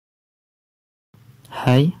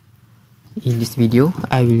Hi, in this video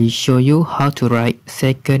I will show you how to write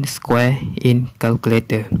secant square in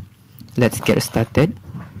calculator. Let's get started.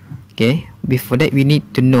 Okay, before that we need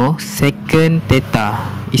to know secant theta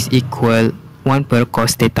is equal 1 per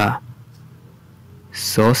cos theta.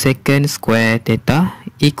 So secant square theta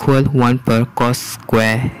equal 1 per cos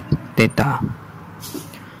square theta.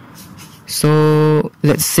 So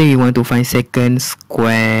let's say we want to find secant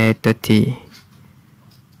square 30.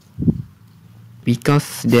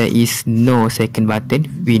 Because there is no second button,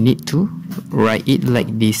 we need to write it like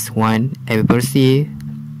this: 1 c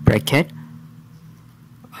bracket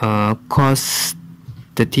cos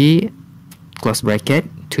 30 close bracket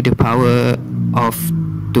to the power of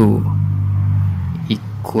 2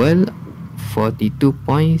 equal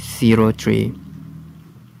 42.03.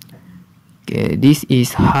 Okay, this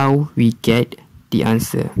is how we get the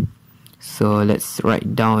answer. So let's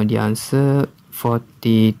write down the answer: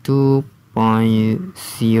 42.03.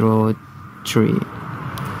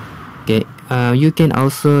 Okay, you can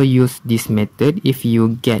also use this method if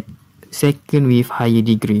you get second with higher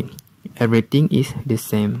degree. Everything is the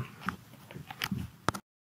same.